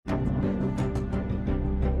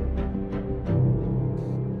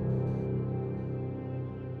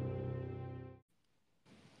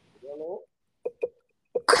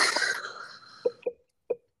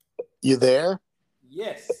You there?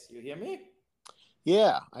 Yes, you hear me?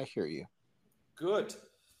 Yeah, I hear you. Good.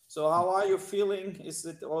 So, how are you feeling? Is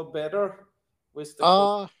it all better with the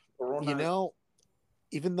Uh, you corona? know,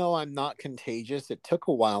 even though I'm not contagious, it took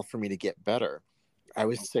a while for me to get better. I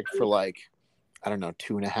was sick for like, I don't know,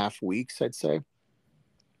 2.5 weeks, I'd say.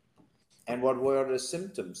 And what were the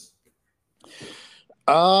symptoms?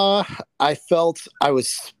 Uh, I felt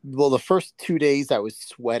the first 2 days I was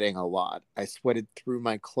sweating a lot. I sweated through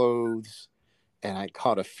my clothes and I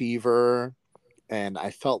caught a fever and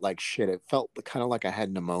I felt like shit. It felt kind of like I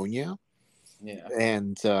had pneumonia. Yeah.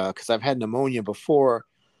 And because I've had pneumonia before,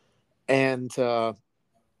 and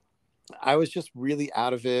I was just really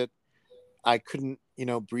out of it. I couldn't,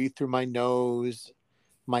 breathe through my nose.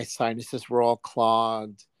 My sinuses were all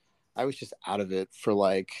clogged. I was just out of it for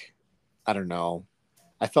like, I don't know.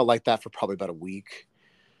 I felt like that for probably about a week.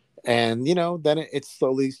 And, then it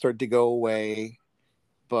slowly started to go away.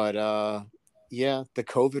 But yeah, the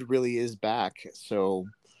COVID really is back. So,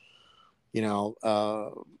 you know, uh,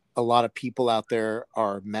 a lot of people out there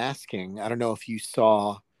are masking. I don't know if you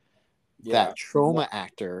saw Yeah. that trauma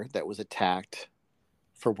actor that was attacked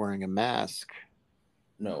for wearing a mask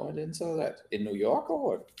No, I didn't saw that. In New York or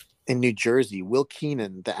what? in New Jersey. Will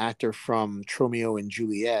Keenan, the actor from Romeo and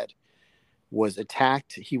Juliet, was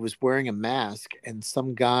attacked. He was wearing a mask, and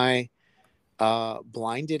some guy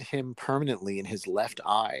blinded him permanently in his left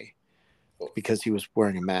eye Oh, because he was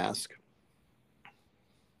wearing a mask.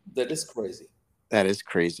 that is crazy. That is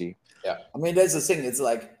crazy. Yeah. I mean, that's the thing. It's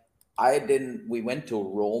like we went to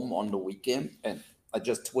Rome on the weekend and I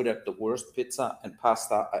just tweeted the worst pizza and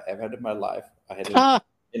pasta I ever had in my life. I had it Ha!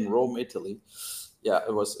 in Rome, Italy. Yeah,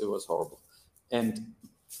 it was horrible. And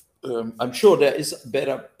I'm sure there is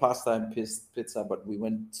better pasta and pizza, but we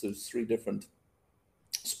went to three different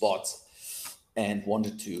spots and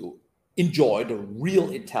wanted to enjoy the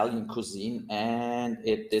real Italian cuisine, and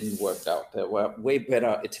it didn't work out. There were way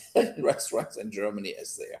better Italian restaurants in Germany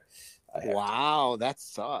as there. I have to. Wow, that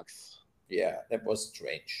sucks. Yeah, that was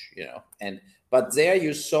strange. And but there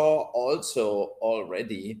you saw also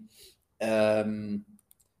already um,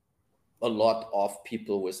 a lot of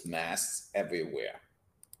people with masks everywhere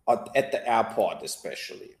at the airport,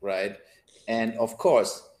 especially, right? And of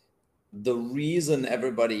course, the reason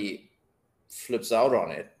everybody flips out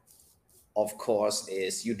on it, of course,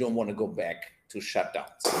 is you don't want to go back to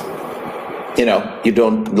shutdowns. You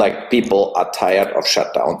don't, like, people are tired of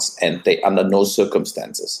shutdowns and they, under no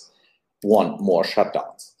circumstances, want more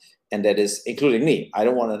shutdowns. And that is including me. I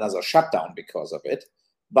don't want another shutdown because of it.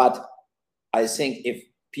 But I think if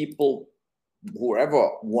people, whoever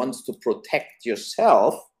wants to protect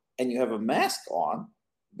yourself and you have a mask on,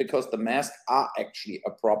 because the masks are actually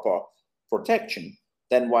a proper protection,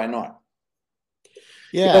 then why not?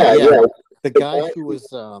 Yeah, Yeah, yeah. yeah. The guy who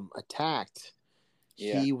was attacked,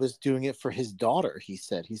 Yeah. he was doing it for his daughter. He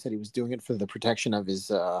said he was doing it for the protection of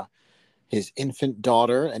his infant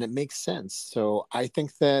daughter, and it makes sense. So I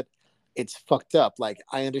think that it's fucked up. Like,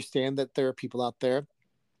 I understand that there are people out there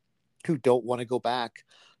who don't want to go back,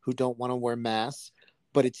 who don't want to wear masks,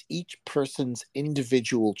 but it's each person's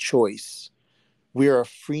individual choice. We are a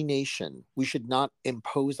free nation. We should not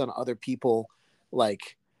impose on other people,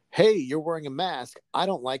 like, hey, you're wearing a mask. I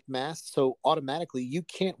don't like masks, so automatically you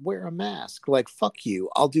can't wear a mask. Like, fuck you.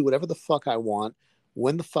 I'll do whatever the fuck I want,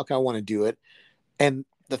 when the fuck I want to do it. And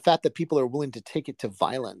the fact that people are willing to take it to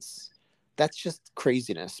violence, that's just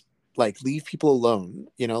craziness. Like, leave people alone.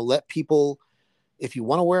 Let people, if you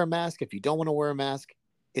want to wear a mask, if you don't want to wear a mask,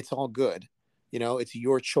 it's all good. It's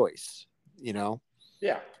your choice, you know?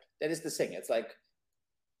 Yeah, that is the thing. It's like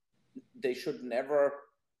they should never,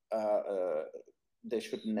 uh, uh,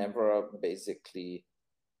 basically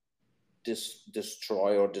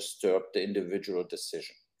destroy or disturb the individual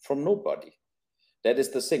decision from nobody. That is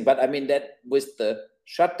the thing. But I mean, that with the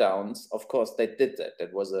shutdowns, of course, they did that.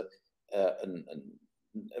 That was a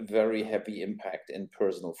very heavy impact in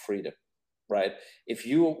personal freedom, right? If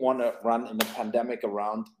you want to run in a pandemic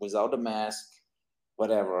around without a mask,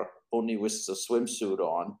 whatever, only with the swimsuit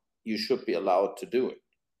on, you should be allowed to do it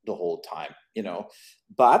the whole time.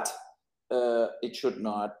 But it should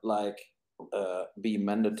not, like, be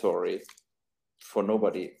mandatory for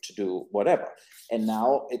nobody to do whatever. And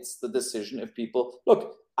now it's the decision if people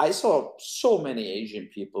look. I saw so many Asian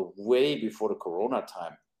people way before the Corona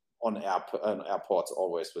time on airports,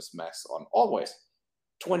 always with masks on. Always.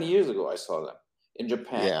 20 years ago, I saw them. In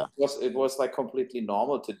Japan, Yeah. it was like completely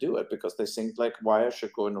normal to do it because they think, like, why I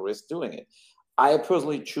should go and risk doing it. I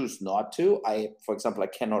personally choose not to. For example, I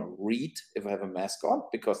cannot read if I have a mask on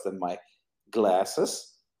because then my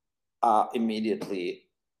glasses are immediately,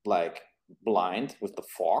 like, blind with the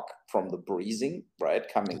fog from the breezing, right?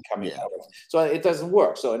 Coming Yeah. out of, so it doesn't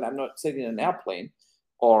work. So, and I'm not sitting in an airplane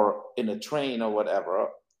or in a train or whatever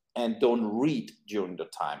and don't read during the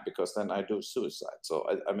time, because then I do suicide. So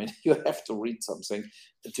I mean, you have to read something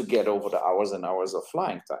to get over the hours and hours of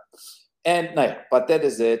flying time. And but that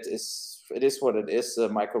is it. It is what it is.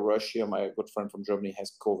 Michael Rush here, my good friend from Germany,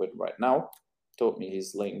 has COVID right now. Told me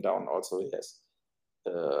he's laying down. Also, he has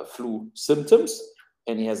flu symptoms,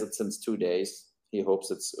 and he has it since 2 days. He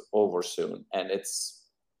hopes it's over soon, and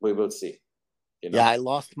we will see. You know? Yeah, I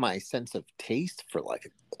lost my sense of taste for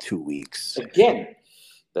like 2 weeks. Again,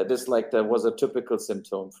 that is like, that was a typical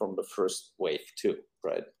symptom from the first wave too,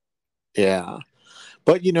 right? Yeah,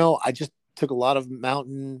 but you know, I just took a lot of not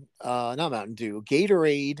Mountain Dew,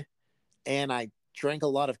 Gatorade, and I drank a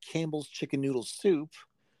lot of Campbell's chicken noodle soup.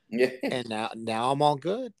 Yeah. And now I'm all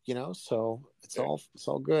good, you know, so it's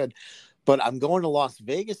all good. But I'm going to Las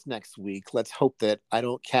Vegas next week. Let's hope that I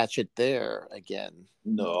don't catch it there again.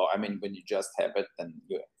 No, I mean, when you just have it, then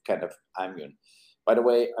you're kind of immune. By the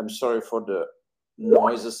way, I'm sorry for the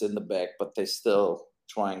noises in the back, but they're still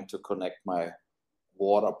trying to connect my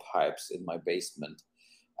water pipes in my basement.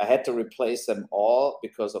 I had to replace them all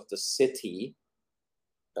because of the city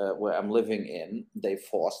where I'm living in. They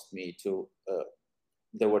forced me to,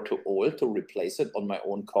 they were too old to replace it on my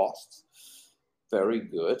own cost. Very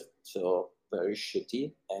good. So very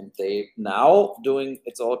shitty. And they now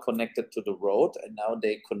it's all connected to the road, and now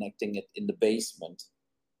they're connecting it in the basement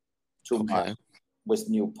to with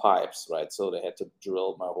new pipes, right? So they had to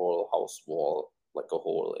drill my whole house wall like a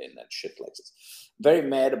hole in and shit like this. Very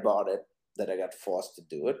mad about it that I got forced to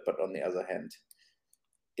do it, but on the other hand,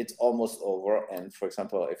 it's almost over. And for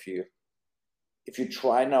example, if you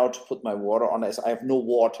try now to put my water on, I have no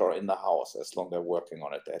water in the house as long as they're working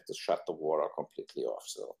on it. They have to shut the water completely off.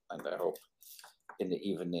 So, and I hope in the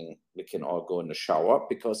evening we can all go in the shower,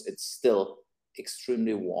 because it's still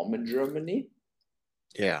extremely warm in Germany.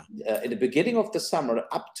 Yeah. In the beginning of the summer,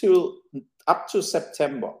 up to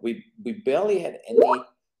September, we barely had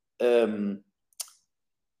any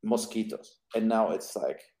mosquitoes, and now it's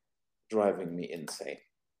like driving me insane.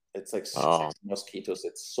 It's like mosquitoes.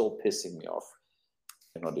 It's so pissing me off.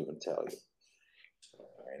 I cannot even tell you.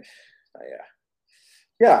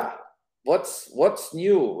 Yeah. What's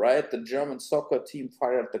new, right? The German soccer team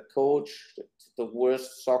fired the coach. It's the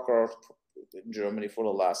worst soccer in Germany for the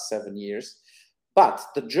last 7 years. But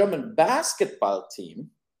the German basketball team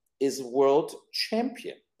is world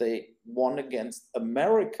champion. They won against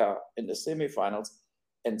America in the semifinals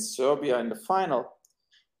and Serbia in the final.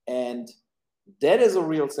 And that is a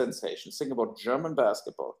real sensation. Think about German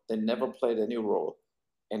basketball. They never played any role.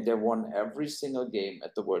 And they won every single game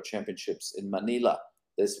at the World Championships in Manila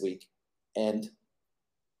this week. And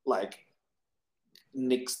like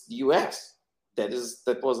nixed the US. That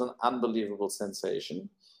was an unbelievable sensation.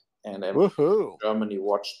 And Germany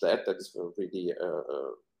watched that. That is really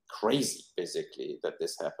crazy, basically, that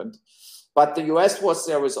this happened. But the US was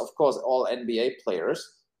there with, of course, all NBA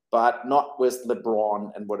players, but not with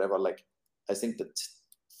LeBron and whatever. Like, I think the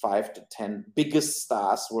 5 to 10 biggest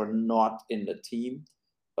stars were not in the team,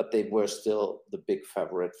 but they were still the big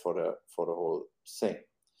favorite for the whole thing.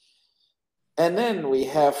 And then we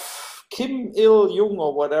have Kim Il-jung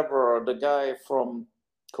or whatever, the guy from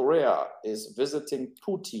Korea, is visiting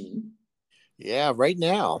Putin. Yeah, right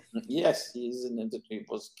now. Yes, he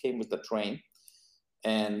came with the train,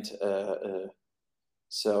 and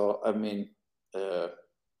so I mean,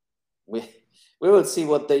 we will see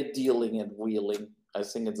what they're dealing and wheeling. I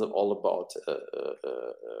think it's all about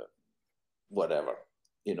whatever,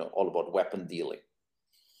 all about weapon dealing.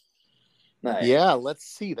 Nice. Yeah, let's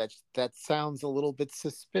see. That sounds a little bit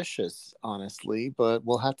suspicious, honestly, but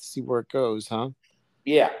we'll have to see where it goes, huh?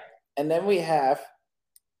 Yeah. And then we have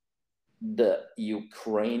the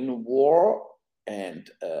Ukraine war. And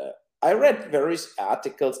I read various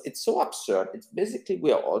articles. It's so absurd. It's basically,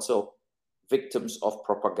 we are also victims of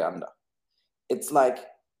propaganda. It's like,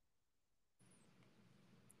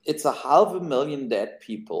 it's 500,000 dead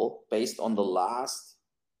people based on the last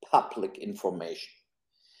public information.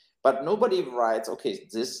 But nobody writes, okay,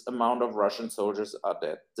 this amount of Russian soldiers are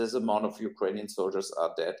dead. This amount of Ukrainian soldiers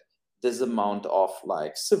are dead. This amount of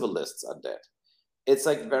like civilists are dead. It's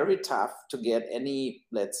like very tough to get any,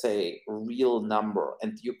 let's say, real number.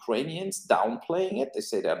 And the Ukrainians downplaying it. They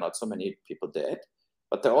say there are not so many people dead,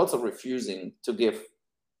 but they're also refusing to give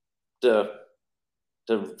the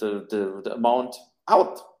amount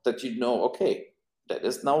out that okay, that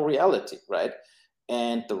is now reality, right?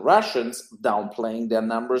 And the Russians downplaying their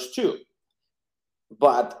numbers too.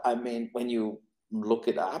 But I mean, when you look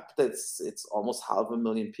it up, it's almost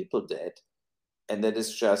 500,000 people dead, and that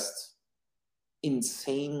is just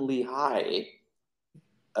insanely high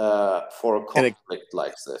for a conflict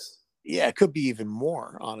like this. Yeah, it could be even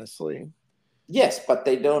more, honestly. Yes, but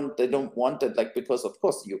they don't want it, like, because of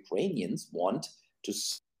course the Ukrainians want to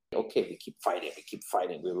say, okay, we keep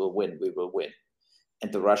fighting, we will win.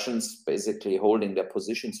 And the Russians basically holding their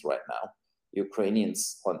positions right now.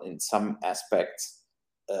 Ukrainians in some aspects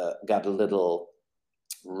got a little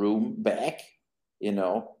room back,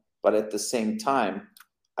 but at the same time,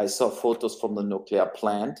 I saw photos from the nuclear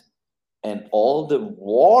plant, and all the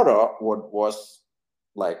water what was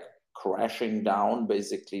like crashing down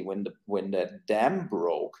basically when that dam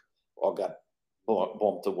broke or got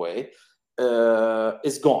bombed away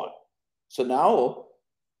is gone. So now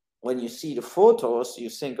when you see the photos, you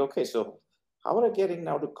think, okay, so how are they getting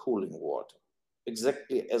now the cooling water?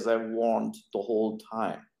 Exactly as I warned the whole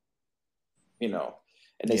time, and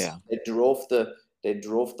they drove the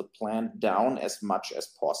plant down as much as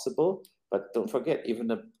possible. But don't forget,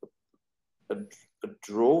 even a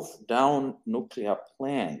drove down nuclear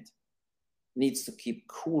plant needs to keep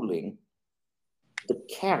cooling the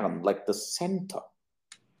kern, like the center.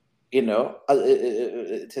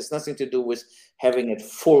 It has nothing to do with having it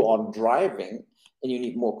full on driving and you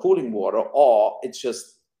need more cooling water, or it's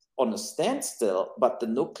just on a standstill. But the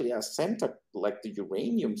nuclear center, like the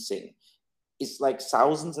uranium thing, is like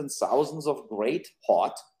thousands and thousands of grade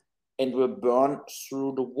hot and will burn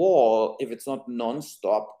through the wall if it's not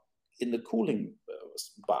nonstop in the cooling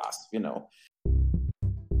bath,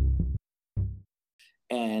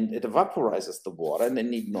 and it vaporizes the water, and they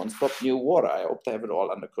need nonstop new water. I hope they have it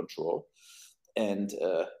all under control. And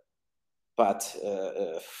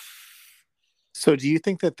so do you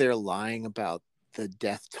think that they're lying about the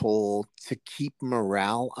death toll to keep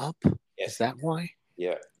morale up? Yes. Is that why?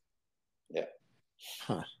 Yeah.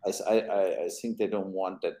 Huh. I think they don't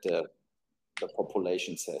want that the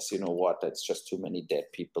population says, you know what, that's just too many dead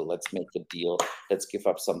people. Let's make a deal. Let's give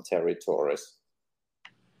up some territories.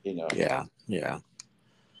 Yeah.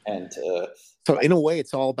 And so in a way,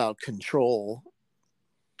 it's all about control,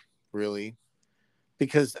 really,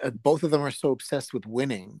 because both of them are so obsessed with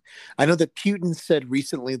winning. I know that Putin said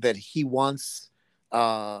recently that he wants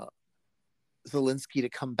Zelensky to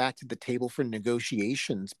come back to the table for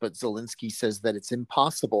negotiations, but Zelensky says that it's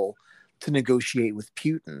impossible to negotiate with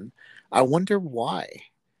Putin. I wonder why.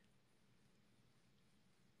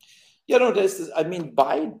 There's this,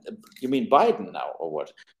 Biden. You mean Biden now, or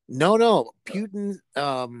what? No. Putin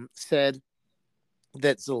said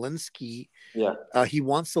that Zelensky, he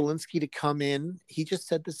wants Zelensky to come in. He just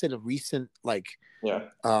said this in a recent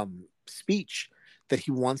speech, that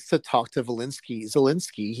he wants to talk to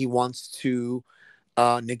Zelensky. He wants to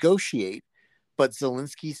negotiate, but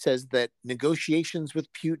Zelensky says that negotiations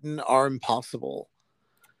with Putin are impossible.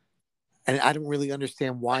 And I don't really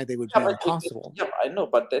understand why they would be impossible. I know,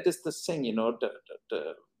 but that is the thing,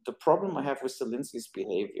 the problem I have with Zelensky's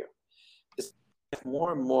behavior is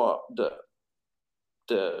more and more the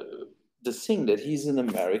thing that he's an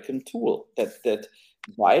American tool, that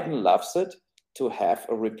Biden loves it to have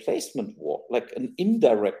a replacement war, like an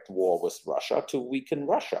indirect war with Russia to weaken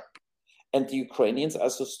Russia. And the Ukrainians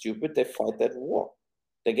are so stupid, they fight that war.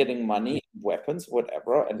 They're getting money, weapons,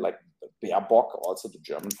 whatever. And like Baerbock, also the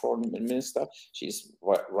German foreign minister, she's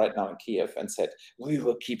right now in Kiev and said, we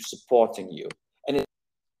will keep supporting you. And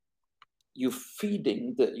you're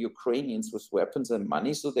feeding the Ukrainians with weapons and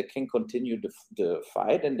money so they can continue the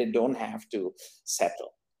fight and they don't have to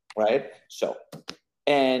settle, right? So,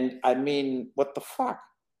 and what the fuck?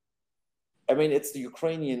 It's the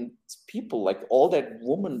Ukrainian people, like all that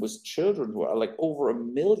women with children who are like over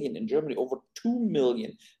 1 million in Germany, over 2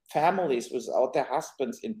 million families without their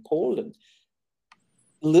husbands in Poland,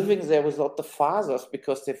 living there without the fathers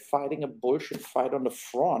because they're fighting a bullshit fight on the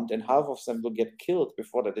front, and half of them will get killed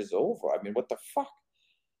before that is over. What the fuck?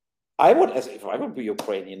 If I would be a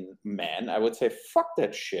Ukrainian man, I would say, fuck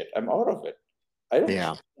that shit. I'm out of it. I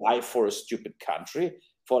don't die for a stupid country,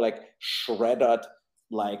 for like shredded,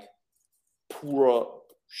 like poor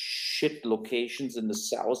shit locations in the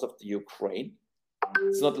south of the Ukraine.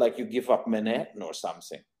 It's not like you give up Manhattan or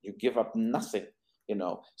something. You give up nothing,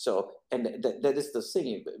 So, and that is the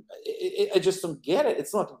thing. I just don't get it.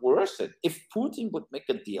 It's not worth it. If Putin would make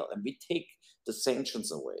a deal and we take the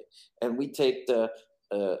sanctions away and we take the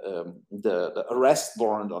arrest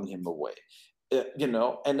warrant on him away,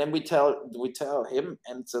 and then we tell him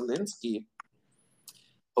and Zelensky,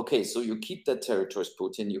 okay, so you keep that territories,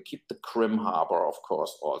 Putin, you keep the Crimea harbor, of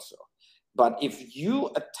course, also. But if you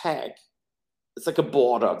attack, it's like a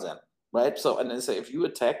border then, right? So, and then say, if you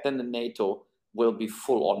attack, then the NATO will be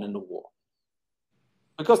full on in the war,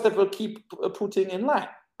 because that will keep Putin in line,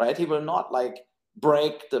 right? He will not like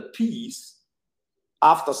break the peace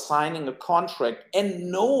after signing a contract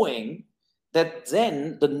and knowing that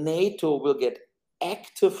then the NATO will get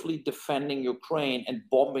actively defending Ukraine and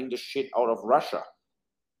bombing the shit out of Russia.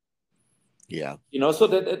 Yeah. You know, so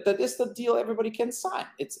that is the deal everybody can sign.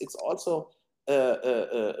 It's also,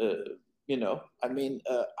 you know, I mean,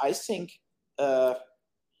 I think that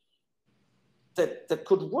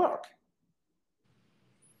could work.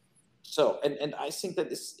 So, and I think that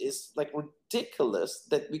this is like ridiculous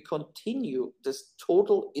that we continue this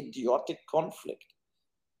total idiotic conflict.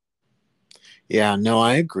 Yeah, no,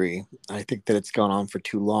 I agree. I think that it's gone on for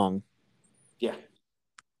too long. Yeah.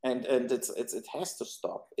 And it has to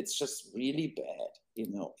stop. It's just really bad,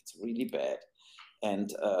 you know, it's really bad.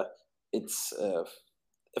 And it's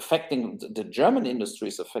affecting the German industry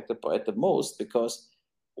is affected by it the most, because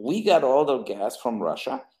we got all the gas from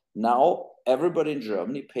Russia. Now everybody in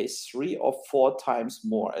Germany pays 3 or 4 times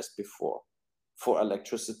more as before for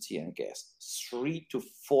electricity and gas. 3 to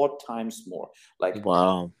 4 times more. Like,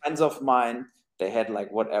 wow, friends of mine, they had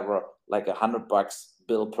like whatever, like $100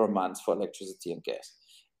 bill per month for electricity and gas,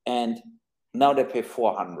 and now they pay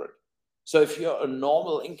 400. So if you're a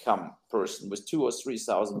normal income person with $2,000 or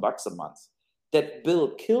 $3,000 a month, that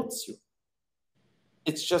bill kills you.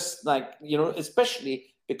 It's just like, you know, especially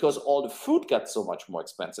because all the food got so much more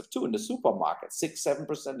expensive too in the supermarket,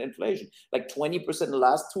 6-7% inflation, like 20% in the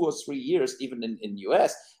last 2 or 3 years, even in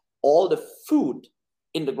US, all the food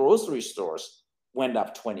in the grocery stores went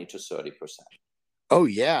up 20 to 30%. Oh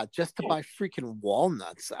yeah, just to buy freaking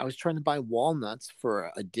walnuts. I was trying to buy walnuts for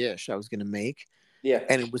a dish I was gonna make. Yeah.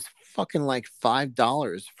 And it was fucking like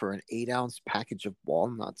 $5 for an 8-ounce package of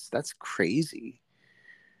walnuts. That's crazy.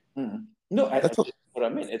 Mm. No, That's what I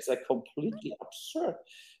mean. It's like completely absurd.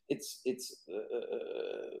 It's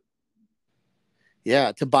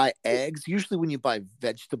yeah, to buy eggs. Usually when you buy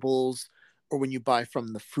vegetables or when you buy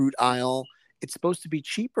from the fruit aisle, it's supposed to be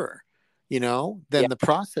cheaper, you know, than yeah. the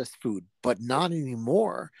processed food, but not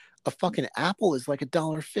anymore. A fucking apple is like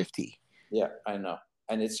 $1.50. Yeah, I know.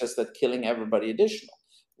 And it's just that killing everybody additional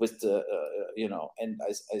with the, you know, and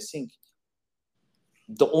I think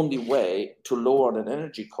the only way to lower that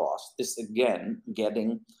energy cost is again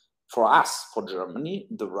getting, for us, for Germany,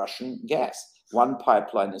 the Russian gas. One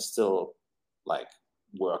pipeline is still like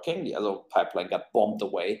working. The other pipeline got bombed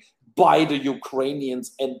away by the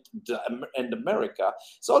Ukrainians and America.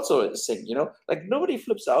 It's also a thing, you know, like nobody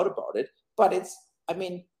flips out about it, but it's, I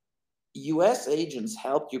mean, US agents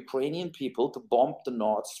helped Ukrainian people to bomb the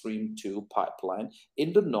Nord Stream 2 pipeline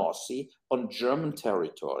in the North Sea on German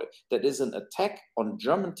territory. That is an attack on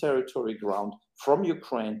German territory ground from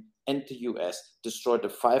Ukraine, and the US destroyed a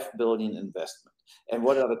 $5 billion investment. And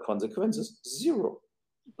what are the consequences? Zero.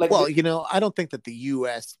 Like, well, you know, I don't think that the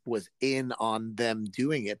US was in on them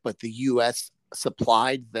doing it, but the US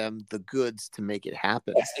supplied them the goods to make it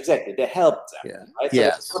happen. Yes, exactly. They helped them. Yeah. Right?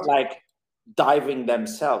 Yes. So it's not like diving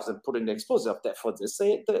themselves and putting the explosive up there for this.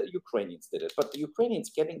 Say the Ukrainians did it, but the Ukrainians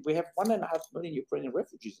we have 1.5 million Ukrainian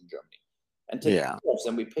refugees in Germany, and take jobs,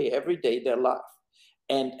 and we pay every day their life.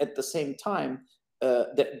 And at the same time,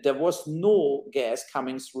 there was no gas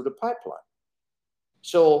coming through the pipeline.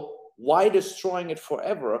 So why destroying it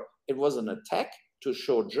forever? It was an attack to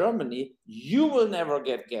show Germany, you will never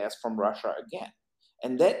get gas from Russia again.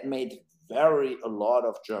 And that made a lot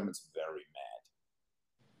of Germans very mad.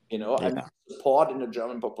 You know, and support in the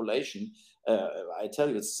German population, I tell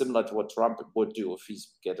you, it's similar to what Trump would do if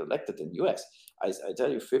he's get elected in the US. I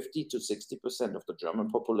tell you, 50 to 60% of the German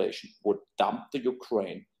population would dump the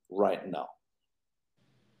Ukraine right now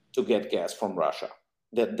to get gas from Russia.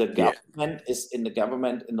 The government is in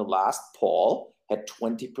the last poll had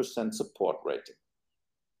 20% support rating.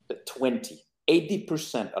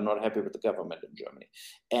 80% are not happy with the government in Germany.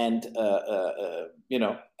 And, you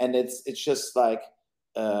know, and it's just like,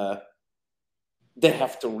 they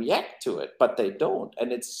have to react to it, but they don't,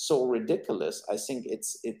 and it's so ridiculous. I think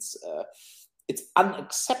it's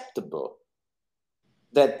unacceptable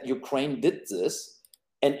that Ukraine did this,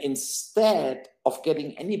 and instead of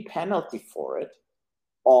getting any penalty for it,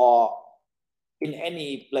 or in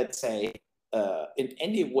any, let's say, in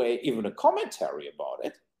any way, even a commentary about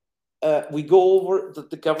it, we go over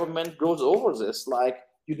the government goes over this like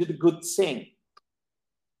you did a good thing.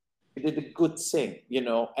 You did a good thing, you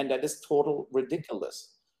know, and that is total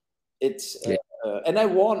ridiculous. It's and I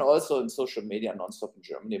warn also in social media nonstop in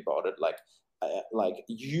Germany about it. Like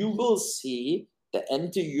you will see the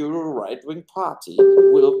anti-Euro right-wing party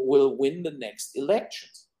will win the next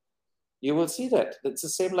elections. You will see that. It's the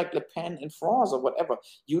same like Le Pen in France or whatever.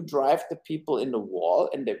 You drive the people in the wall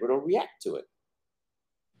and they will react to it.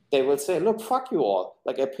 They will say, look, fuck you all.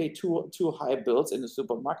 Like I pay too high bills in the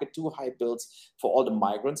supermarket, too high bills for all the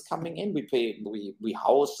migrants coming in. We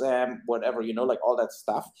house them, whatever, like all that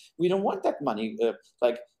stuff. We don't want that money.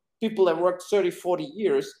 Like people that worked 30, 40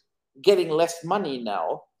 years getting less money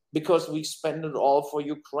now because we spend it all for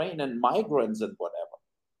Ukraine and migrants and whatever.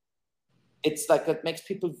 It's like it makes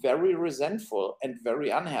people very resentful and very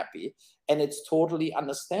unhappy. And it's totally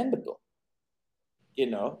understandable,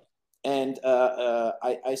 And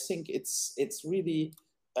I think it's really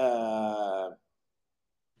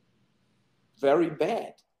very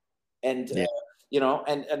bad. And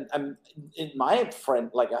and I'm in my friend,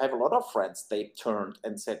 like I have a lot of friends, they turned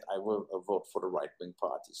and said, I will vote for the right-wing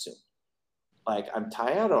party soon. Like I'm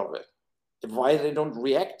tired of it. Why they don't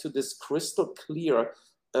react to this crystal clear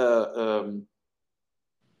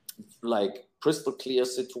crystal clear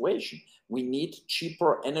situation. We need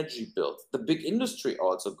cheaper energy bills. The big industry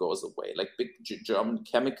also goes away, like big German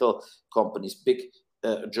chemical companies, big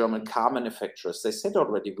German car manufacturers. They said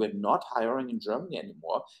already, we're not hiring in Germany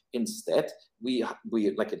anymore. Instead, we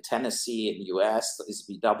like in Tennessee, in the US, is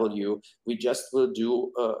VW. We just will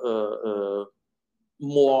do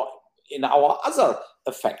more in our other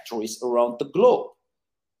factories around the globe.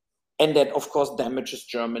 And that, of course, damages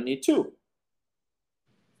Germany too.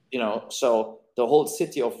 So the whole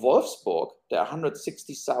city of Wolfsburg, there are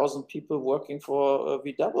 160,000 people working for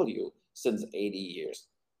VW since 80 years.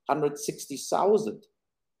 160,000,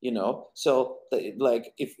 So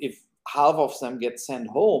if half of them get sent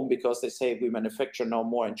home because they say we manufacture now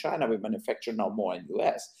more in China, we manufacture now more in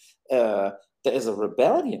US, there is a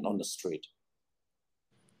rebellion on the street.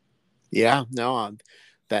 Yeah, no,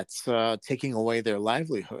 that's taking away their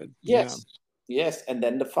livelihood. Yes, yes, and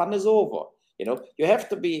then the fun is over. You have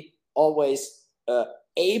to be always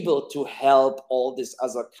able to help all these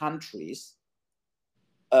other countries.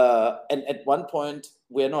 And at one point,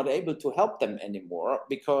 we're not able to help them anymore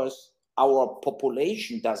because our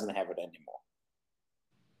population doesn't have it anymore.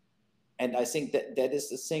 And I think that is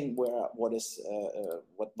the thing where what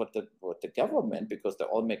the government, because they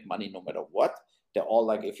all make money no matter what. They're all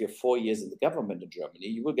like, if you're 4 years in the government in Germany,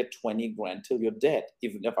 you will get 20 grand till you're dead,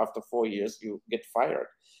 even if after 4 years you get fired.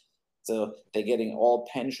 So they're getting all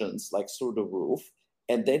pensions like through the roof,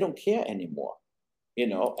 and they don't care anymore,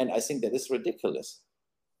 and I think that is ridiculous.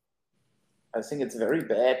 I think it's very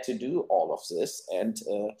bad to do all of this. And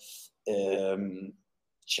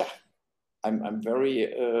I'm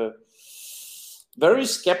very, very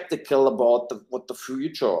skeptical about what the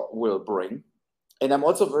future will bring. And I'm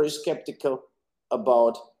also very skeptical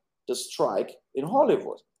about the strike in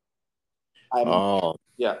Hollywood.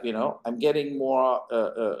 Yeah, I'm getting more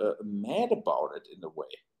mad about it in a way.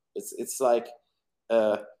 It's like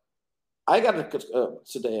I got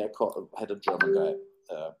today. I had a German guy,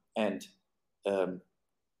 and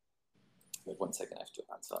wait 1 second. I have to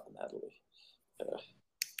answer Natalie.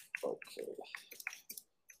 Okay,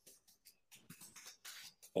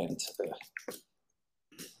 and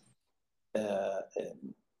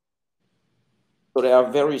so there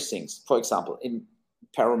are various things. For example, in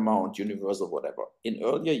Paramount, Universal, whatever. In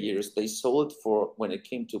earlier years, they sold when it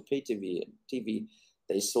came to pay TV and TV,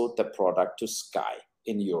 they sold the product to Sky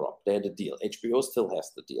in Europe. They had a deal. HBO still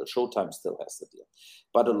has the deal. Showtime still has the deal.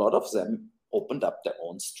 But a lot of them opened up their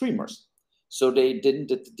own streamers. So they didn't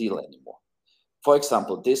do the deal anymore. For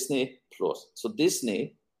example, Disney Plus. So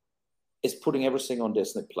Disney is putting everything on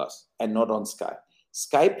Disney Plus and not on Sky.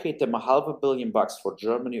 Sky paid them $500 million for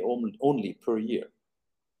Germany only per year.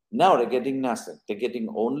 Now they're getting nothing. They're getting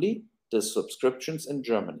only the subscriptions in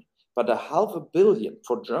Germany. But $500 million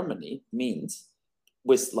for Germany means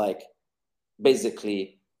with like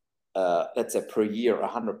basically, let's say per year,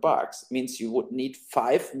 $100 means you would need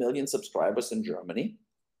 5 million subscribers in Germany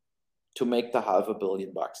to make the $500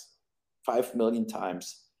 million. 5 million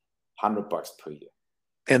times $100 per year.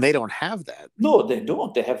 And they don't have that. No, they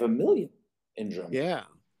don't. They have 1 million in Germany. Yeah.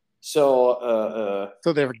 So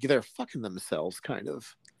they're fucking themselves, kind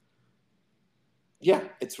of. Yeah,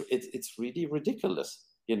 it's really ridiculous,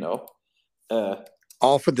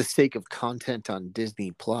 All for the sake of content on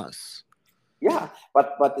Disney Plus. Yeah,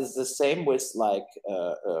 but it's the same with like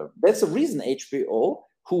that's the reason HBO,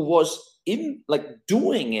 who was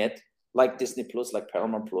doing it like Disney Plus, like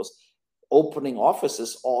Paramount Plus, opening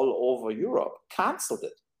offices all over Europe, canceled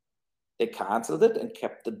it. They canceled it and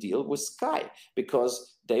kept the deal with Sky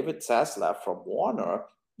because David Zaslav from Warner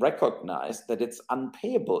recognized that it's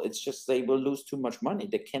unpayable. It's just they will lose too much money.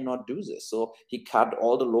 They cannot do this. So he cut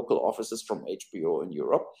all the local offices from HBO in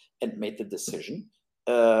Europe and made the decision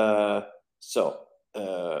So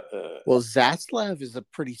Well, Zaslav is a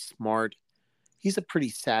pretty smart. He's a pretty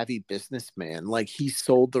savvy businessman. Like he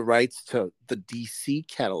sold the rights to the DC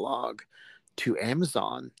catalog to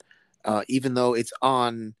Amazon, even though it's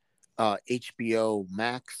on HBO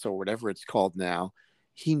Max or whatever it's called now.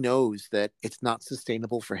 He knows that it's not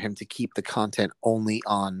sustainable for him to keep the content only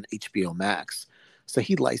on HBO Max, so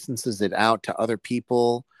he licenses it out to other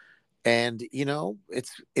people. And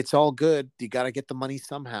it's all good. You got to get the money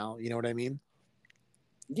somehow. You know what I mean?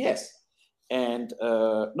 yes, and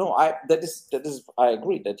no, that is I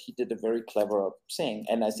agree that he did a very clever thing,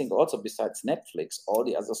 and I think also besides Netflix, all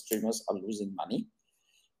the other streamers are losing money,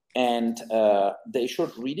 and they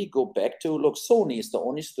should really go back to look. Sony is the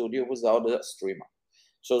only studio without a streamer,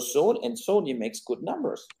 so Sony makes good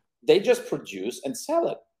numbers. They just produce and sell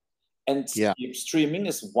it, and Yeah. streaming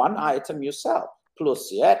is one item you sell plus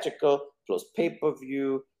theatrical plus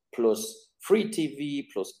pay-per-view plus free TV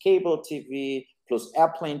plus cable TV plus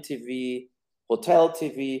airplane TV, hotel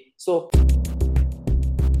TV. So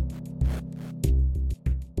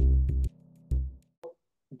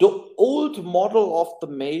the old model of the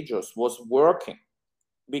majors was working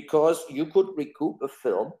because you could recoup a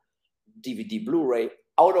film, DVD, Blu-ray,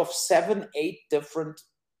 out of 7, 8 different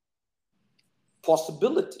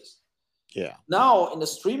possibilities. Yeah. Now in the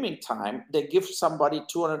streaming time, they give somebody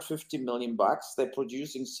 250 million bucks. They're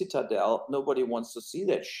producing Citadel. Nobody wants to see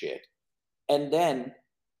that shit. And then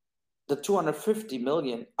the 250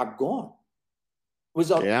 million are gone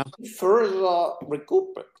without further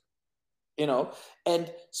recoupment,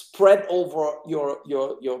 and spread over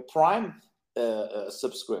your Prime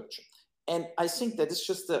subscription. And I think that is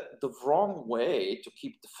just the wrong way to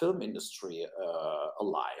keep the film industry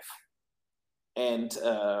alive. And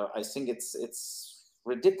I think it's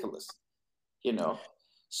ridiculous,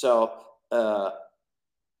 So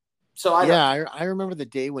I remember the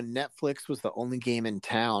day when Netflix was the only game in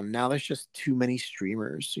town. Now there's just too many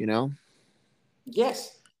streamers,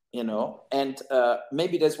 Yes, and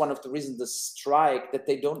maybe that's one of the reasons the strike that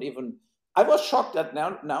they don't even. I was shocked that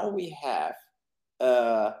now we have,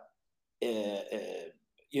 the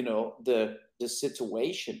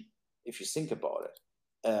situation. If you think about it,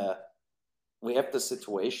 we have the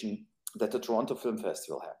situation that the Toronto Film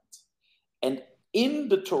Festival happens, and in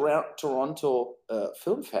the Toronto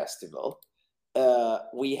Film Festival,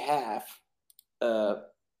 we have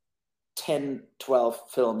 10, 12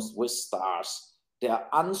 films with stars. They are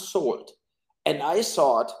unsold. And I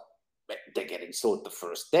thought they're getting sold the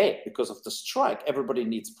first day because of the strike. Everybody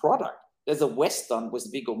needs product. There's a Western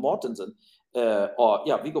with Viggo Mortensen,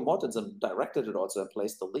 Viggo Mortensen directed it also and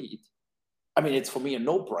plays the lead. I mean, it's for me a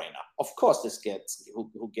no-brainer. Of course, this gets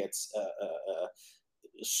who gets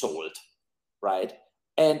sold, right?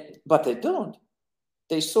 But they don't.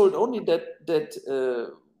 They sold only that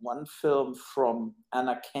one film from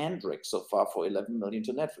Anna Kendrick so far for 11 million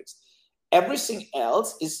to Netflix. Everything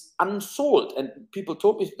else is unsold, and people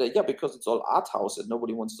told me that because it's all art house and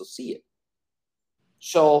nobody wants to see it.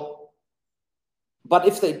 So, but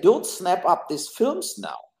if they don't snap up these films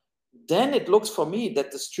now, then it looks for me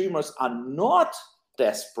that the streamers are not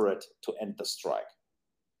desperate to end the strike.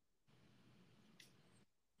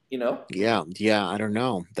 Yeah, I don't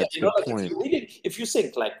know. That's a good point. If you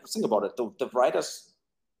think about it, the writers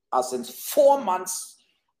are since 4 months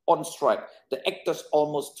on strike, the actors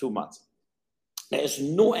almost 2 months. There is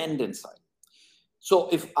no end in sight. So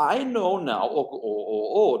if I know now,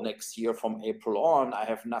 next year from April on, I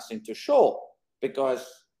have nothing to show because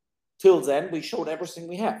till then we showed everything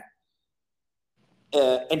we have.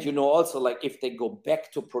 And also, if they go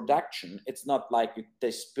back to production, it's not like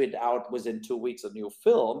they spit out within 2 weeks a new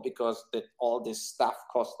film because all this stuff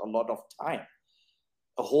costs a lot of time.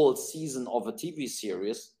 A whole season of a TV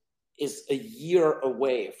series is a year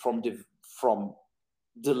away from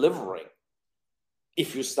delivering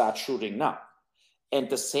if you start shooting now. And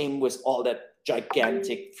the same with all that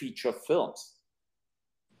gigantic feature films.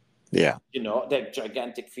 Yeah. That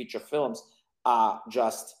gigantic feature films are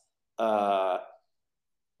just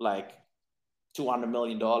like $200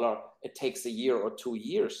 million. It takes a year or 2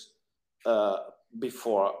 years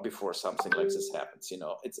before something like this happens.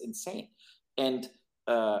 It's insane. And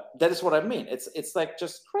that is what I mean. It's like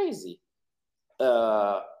just crazy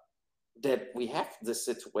that we have this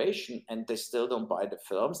situation and they still don't buy the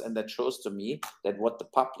films. And that shows to me that what the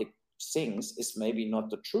public thinks is maybe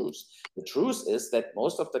not the truth. The truth is that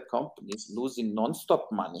most of the companies losing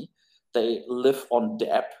nonstop money, they live on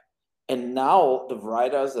debt. And now the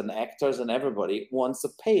writers and actors and everybody wants a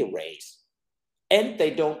pay raise. And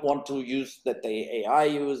they don't want to use that they AI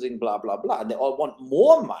using blah, blah, blah. And they all want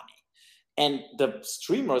more money. And the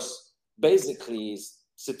streamers basically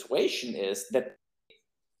situation is that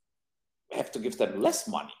we have to give them less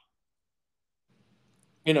money.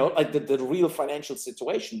 You know, like the real financial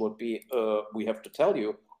situation would be, we have to tell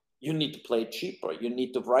you, you need to play cheaper, you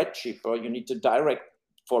need to write cheaper, you need to direct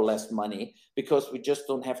for less money, because we just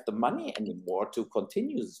don't have the money anymore to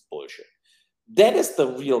continue this bullshit. That is the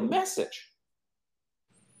real message.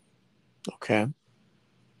 Okay.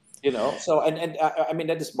 You know, so and I mean,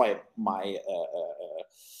 that is my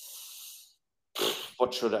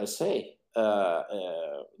what should I say?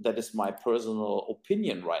 That is my personal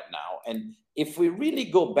opinion right now. And if we really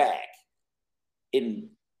go back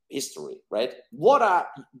in history, right, what are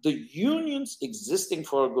the unions existing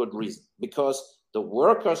for a good reason? Because the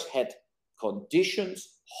workers had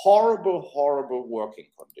conditions, horrible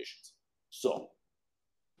working conditions. So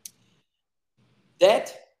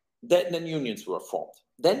that then unions were formed.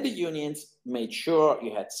 Then the unions made sure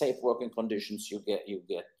you had safe working conditions, you get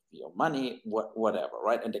your money, whatever,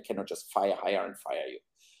 right? And they cannot just hire and fire you.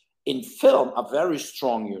 In film, are very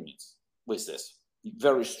strong unions with this,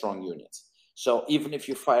 very strong unions. So even if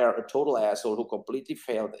you fire a total asshole who completely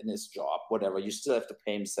failed in his job, whatever, you still have to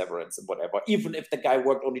pay him severance and whatever. Even if the guy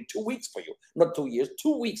worked only 2 weeks for you, not 2 years,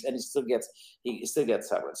 2 weeks, and he still gets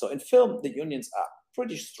severance. So in film, the unions are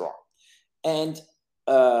pretty strong, and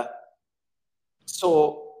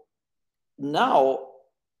so now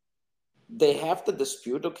they have the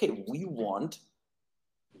dispute. Okay, we want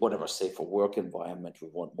whatever safer work environment, we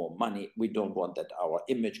want more money, we don't want that our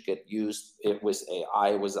image get used with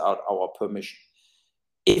AI without our permission.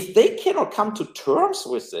 If they cannot come to terms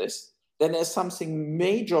with this, then there's something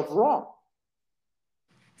major wrong,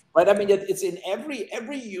 right? I mean, it's in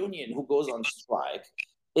every union who goes on strike.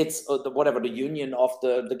 It's the union of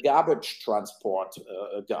the garbage transport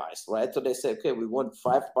guys, right? So they say, okay, we want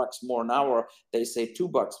 $5 more an hour. They say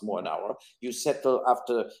 $2 more an hour. You settle on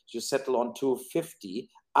 $2.50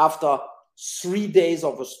 after 3 days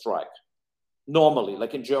of a strike. Normally,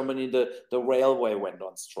 like in Germany, the railway went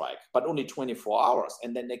on strike, but only 24 hours,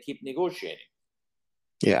 and then they keep negotiating.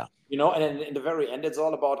 Yeah. You know, and in the very end, it's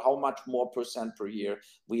all about how much more percent per year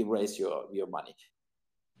we raise your money.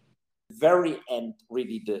 Very end,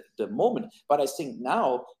 really the moment. But I think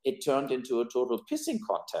now it turned into a total pissing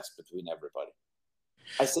contest between everybody.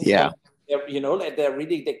 I think, yeah, you know,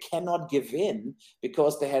 they cannot give in,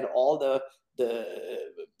 because they had all the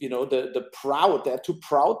proud. They're too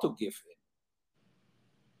proud to give in.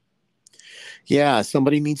 Yeah,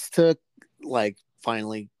 somebody needs to like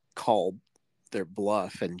finally call their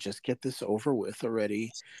bluff and just get this over with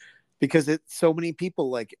already, because it's so many people,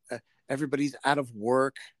 like everybody's out of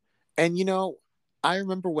work. And you know, I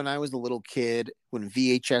remember when I was a little kid, when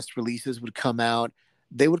VHS releases would come out,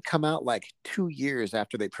 they would come out like 2 years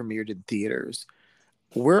after they premiered in theaters.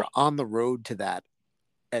 We're on the road to that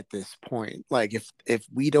at this point. Like if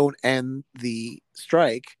we don't end the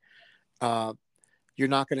strike, you're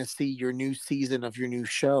not going to see your new season of your new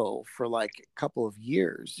show for like a couple of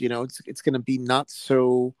years. You know, it's going to be not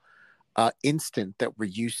so instant that we're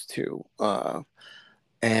used to.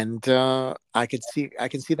 And I can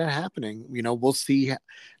see that happening. You know, we'll see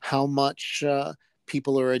how much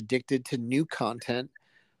people are addicted to new content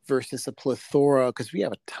versus a plethora, because we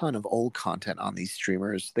have a ton of old content on these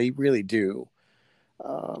streamers. They really do.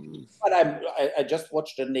 But I just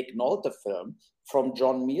watched a Nick Nolte film from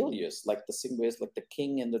John Milius, like the thing where it's like the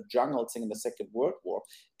king in the jungle thing in the Second World War,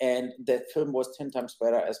 and that film was 10 times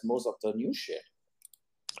better as most of the new shit.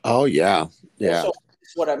 Oh yeah, yeah. So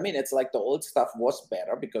that's what I mean. It's like the old stuff was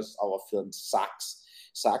better because our film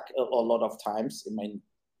suck a lot of times. I mean,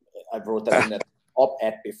 I wrote that in that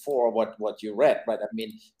op-ed before what you read, but I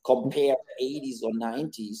mean, compare 80s or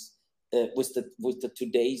 90s with the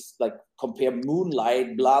today's, like compare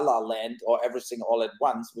Moonlight, La La Land, or Everything All at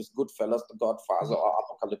Once with Goodfellas, The Godfather, or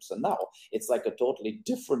Apocalypse Now. It's like a totally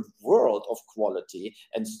different world of quality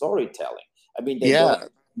and storytelling. I mean,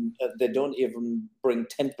 they don't even bring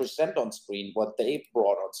 10% on screen what they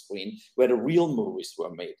brought on screen where the real movies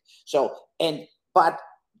were made. So, but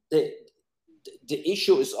the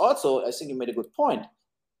issue is also, I think you made a good point,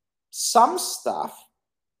 some stuff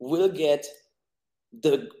will get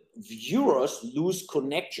the viewers lose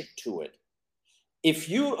connection to it. If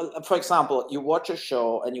you, for example, you watch a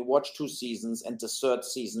show and you watch 2 seasons and the 3rd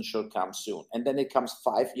season should come soon, and then it comes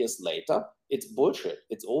 5 years later, it's bullshit.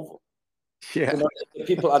 It's over. Yeah. You know,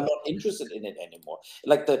 people are not interested in it anymore.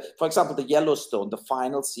 Like for example, the Yellowstone, the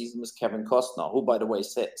final season with Kevin Costner, who, by the way,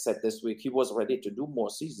 said this week he was ready to do more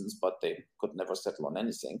seasons, but they could never settle on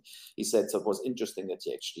anything. He said, so it was interesting that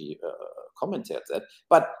he actually commented that.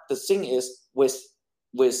 But the thing is with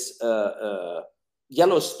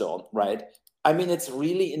Yellowstone, right? I mean, it's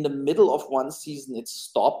really in the middle of one season, it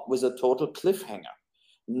stopped with a total cliffhanger.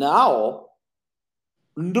 Now,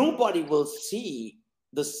 nobody will see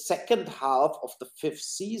the second half of the fifth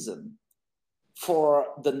season for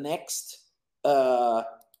the next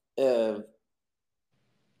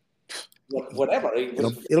whatever.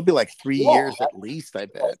 It'll be like 3 years at least, I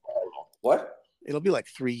bet. What? It'll be like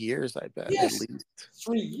 3 years, I bet, at least.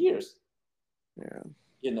 3 years. Yeah.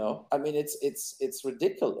 I mean, it's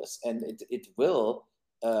ridiculous, and it will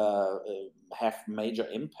have major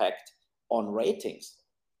impact on ratings,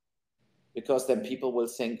 because then people will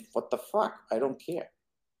think, what the fuck? I don't care.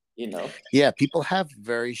 Yeah, people have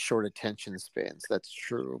very short attention spans. That's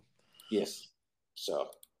true. Yes.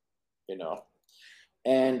 So,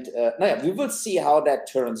 and we will see how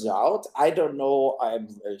that turns out. I don't know. I'm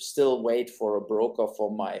still wait for a broker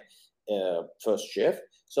for my first shift.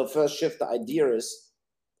 So first shift, the idea is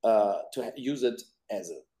to use it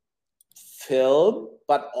as a film,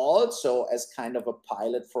 but also as kind of a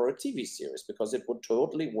pilot for a TV series, because it would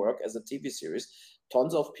totally work as a TV series.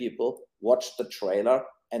 Tons of people watched the trailer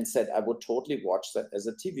and said, I would totally watch that as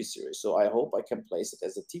a TV series. So I hope I can place it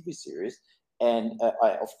as a TV series. And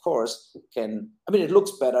I, of course, it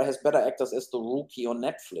looks better, has better actors as The Rookie on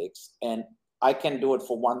Netflix, and I can do it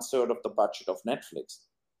for 1/3 of the budget of Netflix.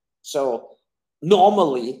 So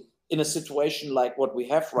normally, in a situation like what we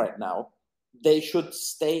have right now, they should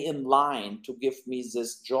stay in line to give me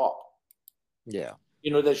this job. Yeah.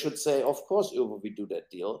 They should say, of course, Uwe, we do that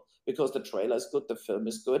deal, because the trailer is good, the film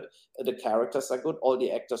is good, the characters are good, all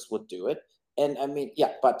the actors would do it. And I mean,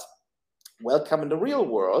 yeah, but welcome in the real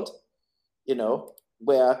world,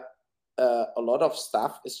 where a lot of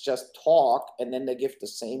stuff is just talk, and then they give the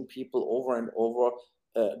same people over and over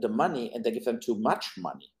the money, and they give them too much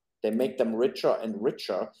money. They make them richer and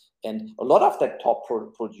richer. And a lot of the top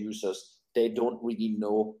producers, they don't really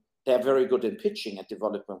know. They're very good in pitching and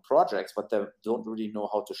developing projects, but they don't really know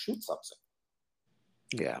how to shoot something.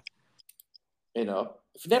 Yeah.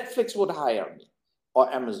 If Netflix would hire me,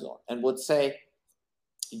 or Amazon, and would say,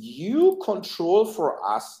 you control for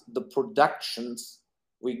us the productions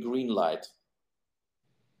we greenlight,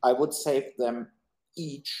 I would save them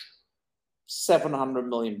each $700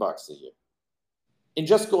 million a year. In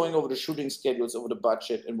just going over the shooting schedules, over the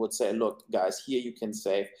budget, and would say, look, guys, here you can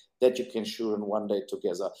save, that you can shoot in one day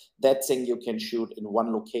together, that thing you can shoot in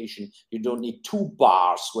one location. You don't need 2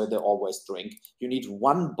 bars where they always drink. You need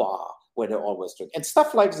 1 bar where they always drink, and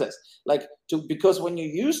stuff like this. Because when you're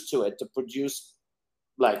used to it to produce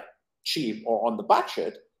like cheap or on the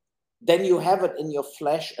budget, then you have it in your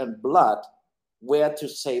flesh and blood where to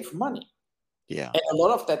save money. Yeah. And a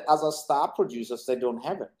lot of that other star producers, they don't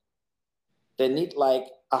have it. They need like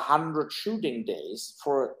 100 shooting days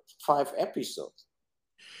for 5 episodes.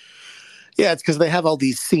 Yeah, it's because they have all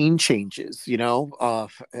these scene changes,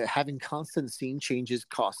 having constant scene changes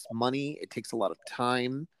costs money. It takes a lot of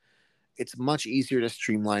time. It's much easier to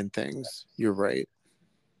streamline things. You're right.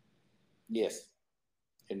 Yes.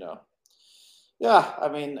 Yeah, I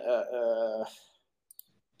mean,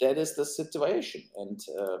 that is the situation. And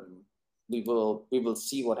we will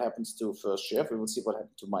see what happens to first shift. We will see what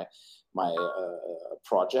happens to my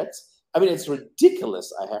projects. I mean, it's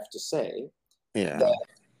ridiculous, I have to say. Yeah.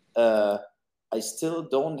 That, I still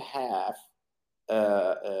don't have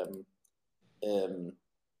the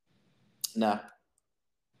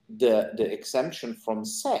exemption from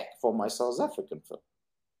SAG for my South African film.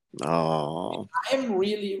 Oh. I'm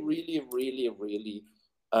really, really, really, really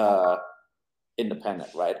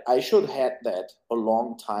independent, right? I should have had that a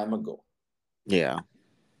long time ago. Yeah.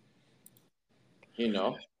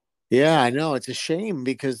 Yeah, I know. It's a shame,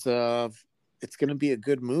 because it's going to be a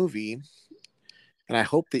good movie. And I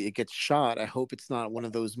hope that it gets shot. I hope it's not one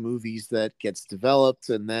of those movies that gets developed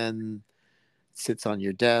and then sits on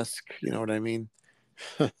your desk. You know what I mean?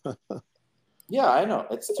 Yeah, I know.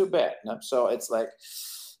 It's too bad. So it's like,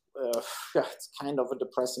 it's kind of a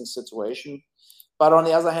depressing situation. But on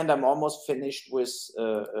the other hand, I'm almost finished with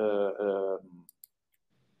the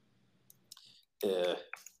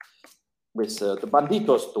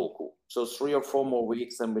Banditos doku. So 3 or 4 more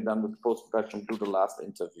weeks, and we're done with post-production, do the last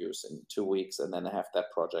interviews in 2 weeks, and then have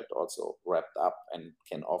that project also wrapped up and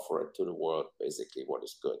can offer it to the world, basically, what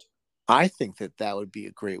is good. I think that would be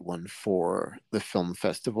a great one for the film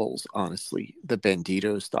festivals, honestly, the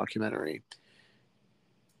Banditos documentary.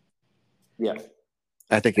 Yeah.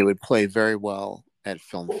 I think it would play very well at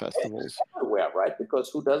film festivals. Everywhere, right?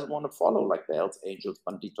 Because who doesn't want to follow like the Hells Angels,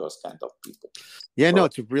 Banditos kind of people? Yeah, no,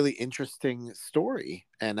 it's a really interesting story.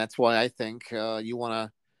 And that's why I think you want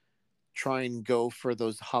to try and go for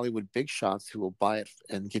those Hollywood big shots who will buy it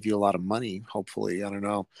and give you a lot of money, hopefully. I don't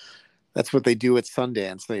know. That's what they do at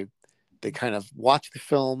Sundance. They kind of watch the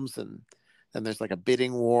films, and then there's like a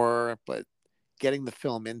bidding war, but getting the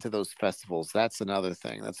film into those festivals, that's another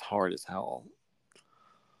thing. That's hard as hell.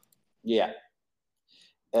 Yeah.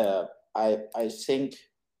 I think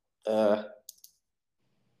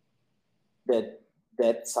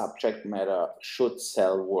that subject matter should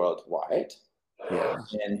sell worldwide. Yeah.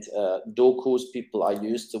 And docus, people are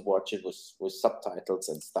used to watch it with subtitles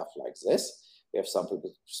and stuff like this. We have some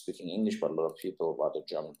people speaking English, but a lot of people are the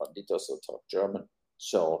German banditos, so talk German.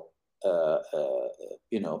 So,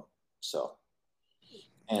 so.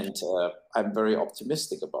 And I'm very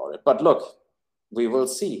optimistic about it. But look, we will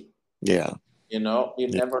see. Yeah. You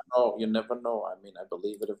never know. You never know. I mean, I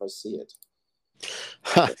believe it if I see it.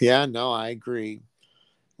 Yeah, no, I agree.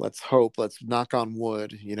 Let's hope. Let's knock on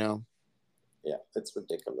wood, Yeah, it's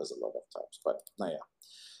ridiculous a lot of times. But, yeah.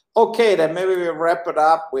 Okay, then maybe we wrap it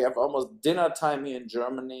up. We have almost dinner time here in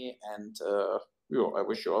Germany. And I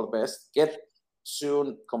wish you all the best. Get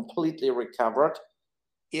soon completely recovered.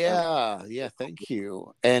 Yeah, thank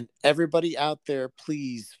you. And everybody out there,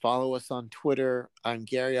 please follow us on Twitter. I'm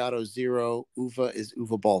Gary Otto0. Uwe is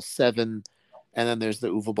UvaBall7. And then there's the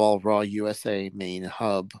UvaBall Raw USA main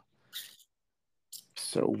hub.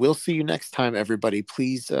 So we'll see you next time, everybody.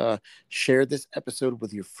 Please share this episode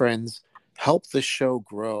with your friends. Help the show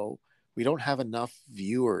grow. We don't have enough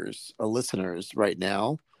viewers or listeners right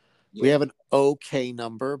now. We have an okay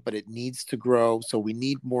number, but it needs to grow. So we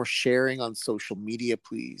need more sharing on social media,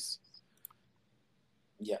 please.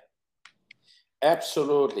 Yeah.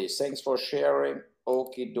 Absolutely. Thanks for sharing.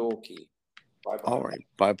 Okie dokie. Bye-bye. All right.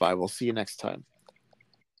 Bye-bye. We'll see you next time.